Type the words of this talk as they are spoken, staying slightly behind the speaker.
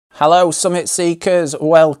Hello Summit Seekers,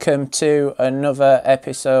 welcome to another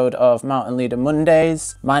episode of Mountain Leader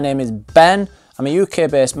Mondays. My name is Ben, I'm a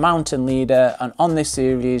UK based mountain leader, and on this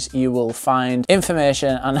series you will find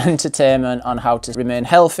information and entertainment on how to remain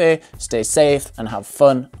healthy, stay safe and have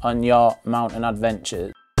fun on your mountain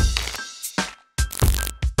adventures.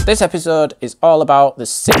 This episode is all about the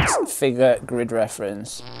six-figure grid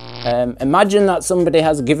reference. Imagine that somebody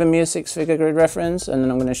has given me a six-figure grid reference and then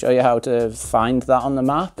I'm going to show you how to find that on the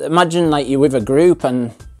map. Imagine like you're with a group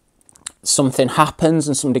and something happens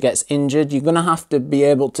and somebody gets injured. You're going to have to be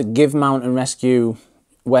able to give mountain rescue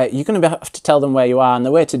where you're going to have to tell them where you are, and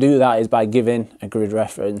the way to do that is by giving a grid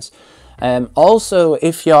reference. Also,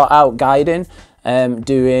 if you're out guiding,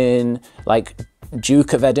 doing like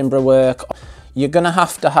Duke of Edinburgh work, you're going to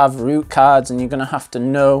have route cards and you're going to have to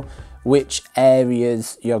know which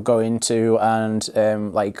areas you're going to and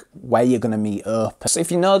like where you're going to meet up. So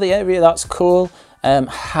if you know the area, that's cool.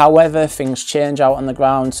 However, things change out on the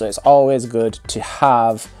ground, so it's always good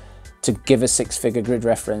to give a six-figure grid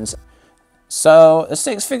reference. So a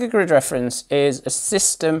six-figure grid reference is a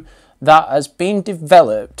system that has been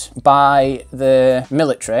developed by the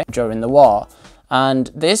military during the war.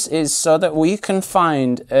 And this is so that we can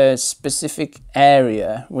find a specific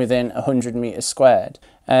area within 100 meters squared.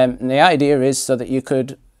 And the idea is so that you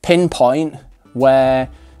could pinpoint where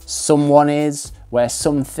someone is, where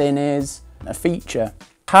something is, a feature.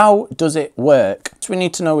 How does it work? So we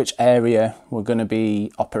need to know which area we're going to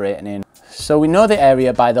be operating in. So we know the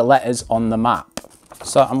area by the letters on the map.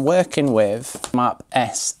 So I'm working with map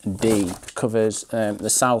SD, covers the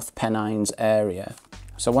South Pennines area.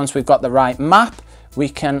 So once we've got the right map, we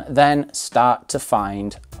can then start to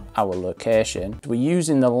find our location. We're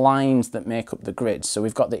using the lines that make up the grid. So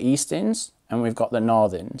we've got the eastings and we've got the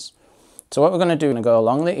northings. So what we're going to do is go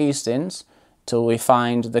along the eastings till we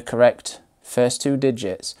find the correct first two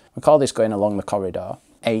digits. We call this going along the corridor,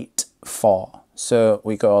 8, 4. So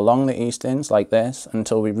we go along the eastings like this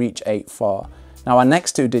until we reach 8, 4. Now our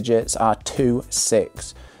next two digits are 2,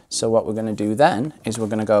 6. So what we're going to do then is we're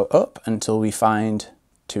going to go up until we find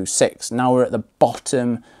 2, 6. Now we're at the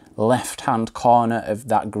bottom left-hand corner of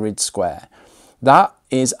that grid square. That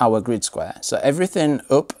is our grid square. So everything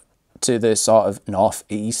up to the sort of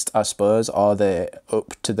northeast, I suppose, or the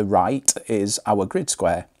up to the right is our grid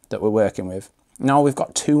square that we're working with. Now we've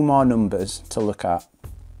got two more numbers to look at.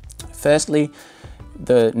 Firstly,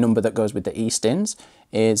 the number that goes with the eastings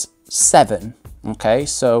is 7. Okay,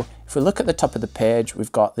 so if we look at the top of the page,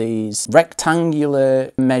 we've got these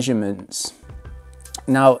rectangular measurements.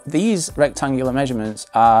 Now, these rectangular measurements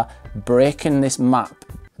are breaking this map,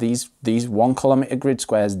 these 1 kilometer grid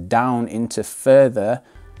squares, down into further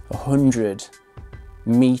 100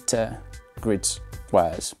 meter grid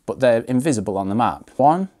squares, but they're invisible on the map.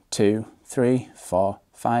 1, 2, 3, 4,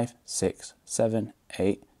 5, 6, 7,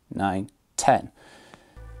 8, 9, 10.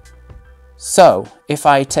 So if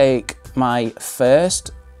I take my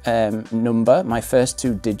first number, my first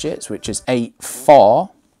two digits, which is 8, 4,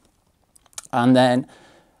 and then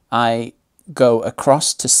I go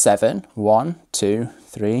across to 7, 1, 2,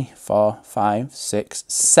 3, 4, 5, 6,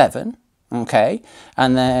 7, okay,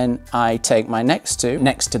 and then I take my next two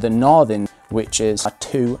next to the northern, which is a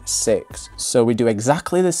 2, 6. So we do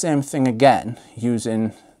exactly the same thing again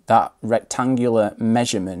using that rectangular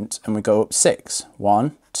measurement, and we go up 6,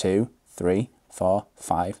 1, 2, 3, 4,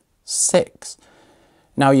 5, 6.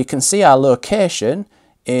 Now you can see our location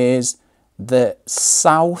is the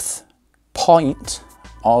south point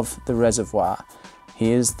of the reservoir.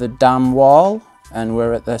 Here's the dam wall and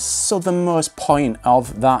we're at the southernmost point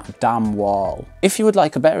of that dam wall. If you would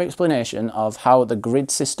like a better explanation of how the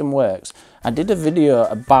grid system works, I did a video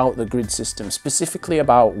about the grid system, specifically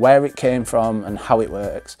about where it came from and how it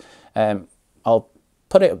works. I'll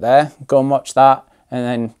put it up there, go and watch that and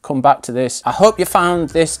then come back to this. I hope you found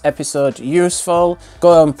this episode useful.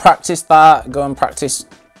 Go and practice that, go and practice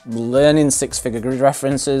learning six-figure grid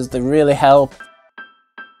references. They really help.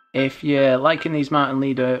 If you're liking these Mountain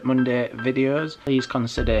Leader Monday videos, please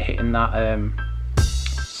consider hitting that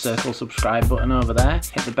circle subscribe button over there.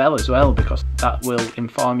 Hit the bell as well, because that will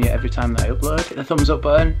inform you every time that I upload. Hit the thumbs up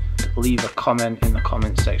button, leave a comment in the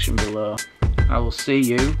comment section below. I will see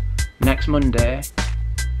you next Monday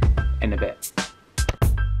in a bit.